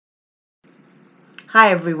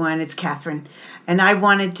Hi everyone, it's Catherine, and I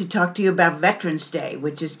wanted to talk to you about Veterans Day,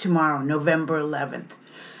 which is tomorrow, November 11th.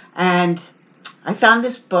 And I found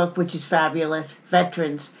this book, which is fabulous,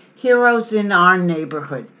 Veterans, Heroes in Our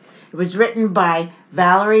Neighborhood. It was written by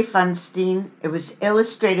Valerie Funstein. It was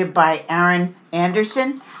illustrated by Aaron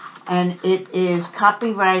Anderson, and it is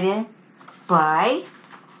copyrighted by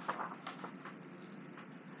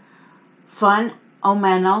Fun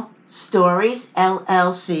Omeno Stories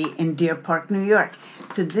LLC in Deer Park, New York.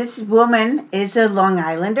 So this woman is a Long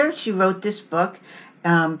Islander. She wrote this book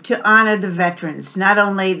to honor the veterans, not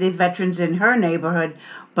only the veterans in her neighborhood,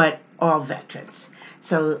 but all veterans.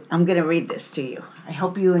 So I'm going to read this to you. I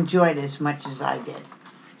hope you enjoyed it as much as I did.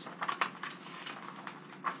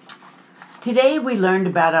 Today we learned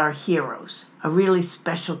about our heroes, a really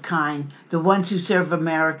special kind, the ones who serve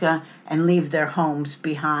America and leave their homes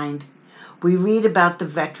behind. We read about the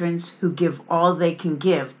veterans who give all they can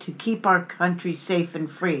give to keep our country safe and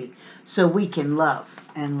free so we can love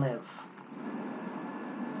and live.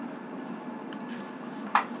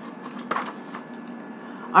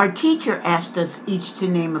 Our teacher asked us each to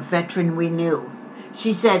name a veteran we knew.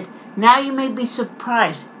 She said, "Now you may be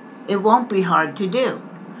surprised. It won't be hard to do."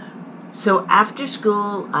 So after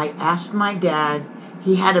school, I asked my dad.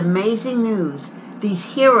 He had amazing news. These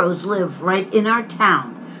heroes live right in our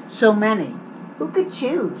town. So many. Who could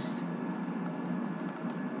choose?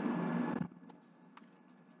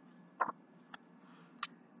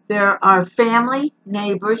 There are family,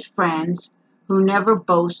 neighbors, friends who never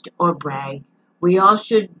boast or brag. We all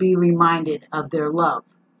should be reminded of their love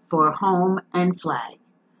for home and flag.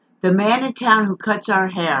 The man in town who cuts our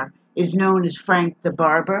hair is known as Frank the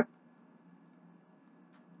Barber.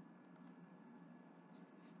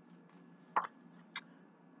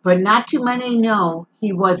 But not too many know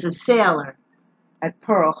he was a sailor at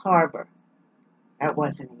Pearl Harbor. That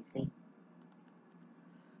wasn't easy.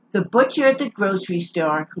 The butcher at the grocery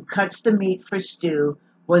store who cuts the meat for stew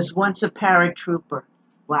was once a paratrooper.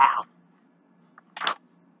 Wow.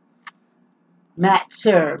 Matt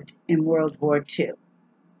served in World War II.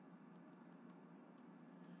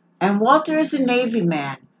 And Walter is a Navy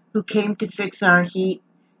man who came to fix our heat.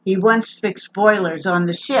 He once fixed boilers on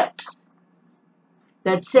the ships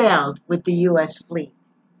that sailed with the U.S. fleet.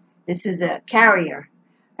 This is a carrier,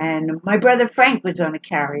 and my brother Frank was on a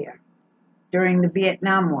carrier during the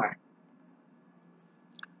Vietnam War.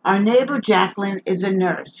 Our neighbor Jacqueline is a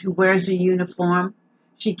nurse who wears a uniform.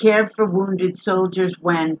 She cared for wounded soldiers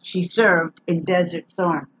when she served in Desert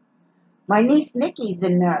Storm. My niece Nikki's a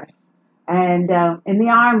nurse and in the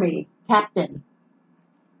Army, captain.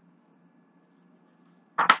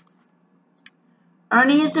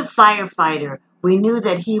 Ernie is a firefighter. We knew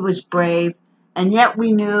that he was brave, and yet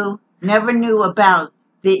we never knew about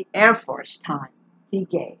the Air Force time he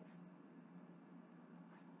gave.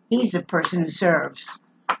 He's a person who serves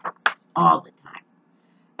all the time.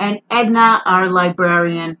 And Edna, our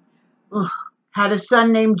librarian, had a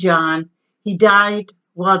son named John. He died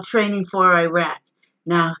while training for Iraq.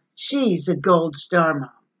 Now, she's a gold star mom.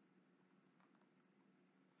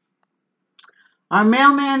 Our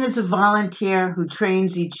mailman is a volunteer who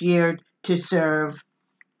trains each year to serve.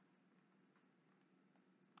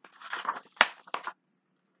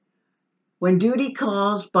 When duty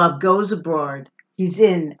calls, Bob goes abroad. He's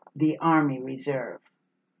in the Army Reserve.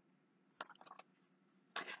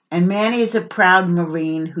 And Manny is a proud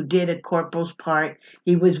Marine who did a corporal's part.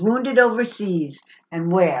 He was wounded overseas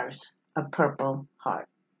and wears a Purple Heart.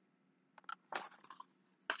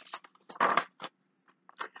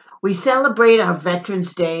 We celebrate our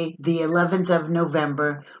Veterans Day, the 11th of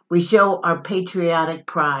November. We show our patriotic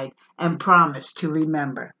pride and promise to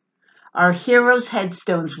remember. Our heroes'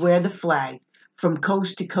 headstones wear the flag from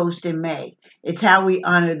coast to coast in May. It's how we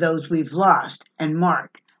honor those we've lost and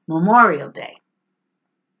mark Memorial Day.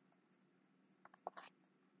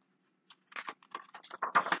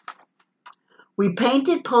 We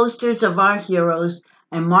painted posters of our heroes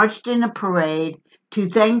and marched in a parade to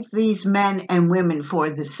thank these men and women for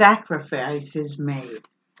the sacrifices made.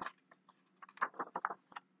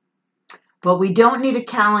 But we don't need a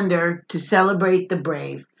calendar to celebrate the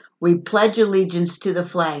brave. We pledge allegiance to the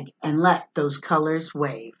flag and let those colors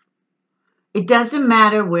wave. It doesn't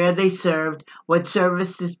matter where they served, what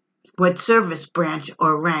service branch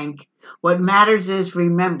or rank. What matters is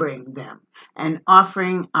remembering them and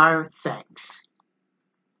offering our thanks.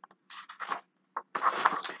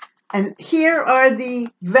 And here are the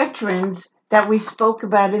veterans that we spoke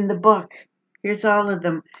about in the book. Here's all of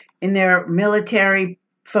them in their military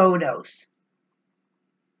photos.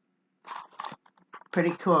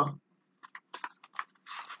 Pretty cool.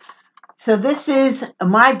 So this is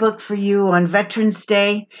my book for you on Veterans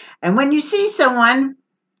Day. And when you see someone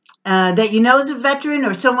that you know is a veteran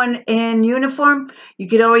or someone in uniform, you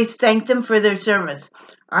could always thank them for their service.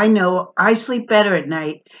 I know I sleep better at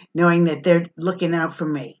night knowing that they're looking out for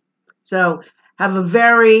me. So have a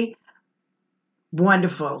very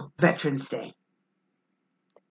wonderful Veterans Day.